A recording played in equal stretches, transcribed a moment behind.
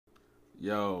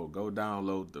Yo, go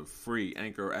download the free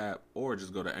Anchor app or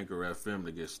just go to Anchor FM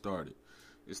to get started.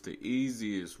 It's the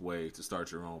easiest way to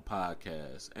start your own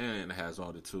podcast, and it has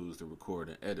all the tools to record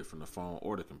and edit from the phone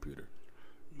or the computer.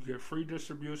 You get free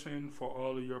distribution for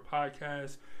all of your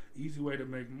podcasts, easy way to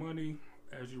make money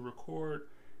as you record,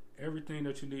 everything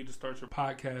that you need to start your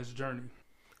podcast journey.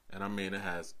 And I mean, it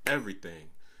has everything.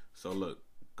 So look,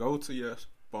 go to your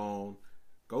phone,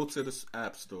 go to the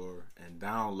App Store, and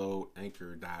download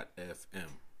Anchor.fm.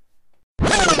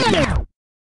 I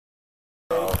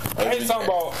ain't talking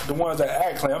about the ones that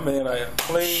act clean. I mean, like,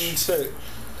 clean shit.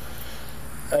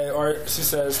 Hey, or she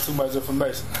says too much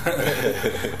information.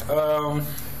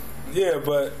 Yeah,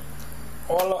 but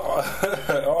all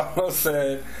I'm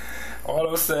saying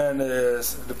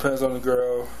is, it depends on the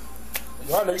girl.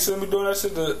 Y'all niggas shouldn't be doing that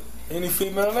shit to any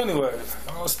female anyway.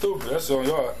 Y'all stupid. That's on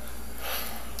y'all.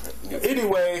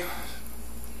 Anyway,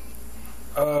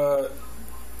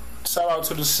 shout out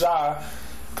to the Shy,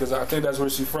 because I think that's where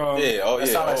she from. That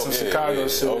sound like some Chicago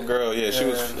shit. Oh girl,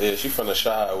 she from the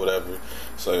Shy or whatever.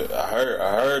 So I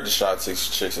heard the Shy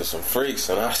chicks and some freaks,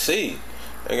 and I see.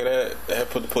 Nigga, that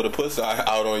put a pussy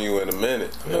out on you in a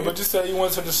minute. Yeah, but you said you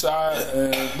went to the Shy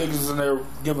and niggas was in there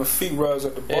giving feet rubs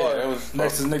at the bar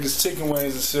next to niggas chicken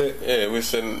wings and shit. Yeah, we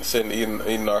sitting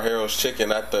eating our Harold's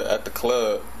chicken at the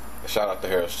club. Shout out to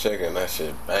Harold's chicken. That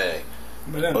shit bang.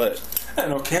 But ain't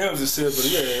no cams and shit. But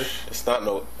yeah, it's not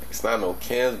no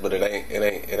cams, but it ain't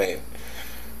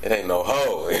no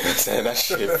hoe. You know what I'm saying? That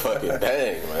shit fucking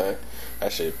bang, man.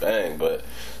 That shit bang. But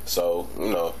so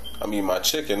my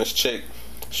chicken. This chick,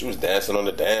 she was dancing on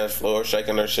the dance floor,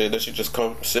 shaking her shit. Then she just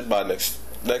come sit by next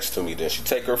to me. Then she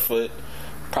take her foot,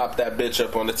 prop that bitch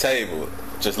up on the table,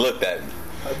 just looked at me.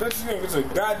 I bet you niggas a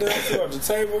goddamn foot on the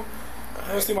table.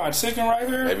 You don't see my chicken right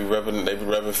here? They be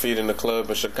rubbing feet in the club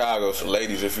in Chicago. So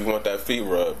ladies, if you want that feet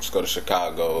rub, just go to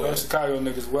Chicago. Those Chicago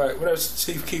niggas whack. Where that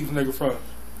Chief Keef nigga from?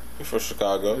 He from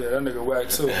Chicago. Yeah, that nigga whack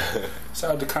too.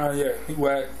 Shout out to Kanye. He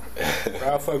whack.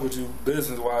 I'll fuck with you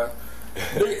business wise.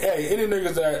 Hey, any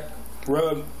niggas that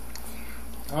rub,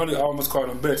 I almost call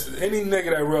them bitches. Any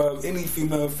nigga that rub any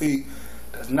female feet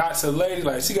that's not your lady,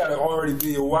 like she gotta already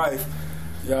be your wife.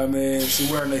 You know what I mean?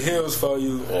 She wearing the heels for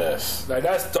you. Yes. Like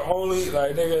that's the only,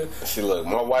 like, nigga. See, look,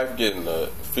 my wife getting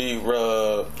the feet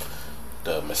rub,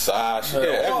 the massage, all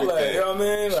everything. that, you know what I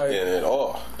mean? Like, getting it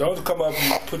all. Don't come up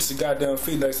and put your goddamn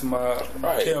feet next to my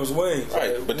Cam's wings.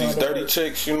 Right, like, but these dirty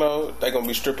chicks, they gonna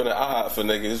be stripping the IHOP for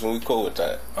niggas when we cool with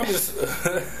that. I'm just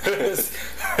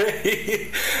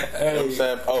hey, you know what I'm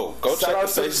saying? Oh, go check the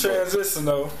Facebook. Transition,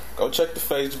 though. Go check the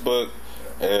Facebook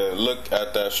and look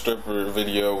at that stripper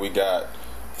video we got.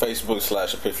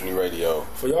 Facebook.com/Epiffany Radio.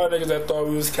 For y'all niggas that thought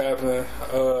we was capping,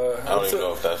 I don't even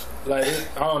know if that's I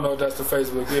don't know if that's the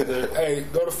Facebook either. Hey,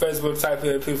 go to Facebook, type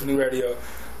in Epiffany Radio.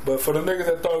 But for the niggas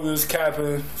that thought we was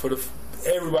capping,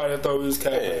 everybody that thought we was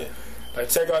capping, like,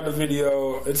 check out the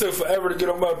video. It took forever to get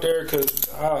them up there because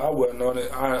I wasn't on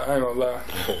it. I ain't gonna lie.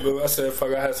 But I said,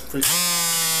 fuck, I had some free.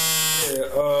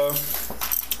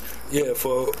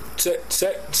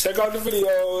 Check out the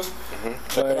videos.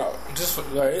 Check it out. Just you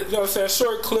know what I'm saying,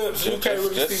 short clips. You can't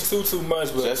really see too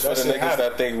much, but just for the niggas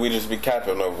that think we just be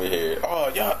capping over here. Oh,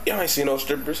 y'all ain't seen no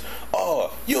strippers.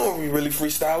 Oh, you don't be really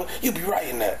freestyling. You be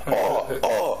writing that.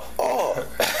 Oh.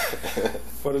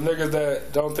 For the niggas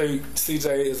that don't think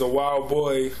CJ is a wild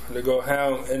boy, they go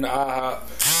ham in the IHOP.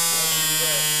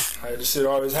 Like, this shit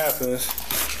always happens.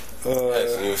 So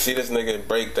you see this nigga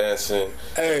breakdancing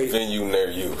venue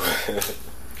near you.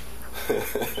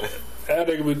 That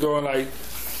nigga be doing like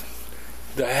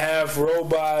the half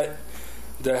robot,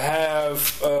 the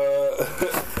half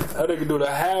that nigga do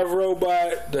the half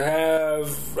robot, the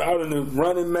half out in the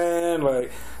running man.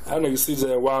 Like, that nigga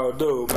CJ a wild dude.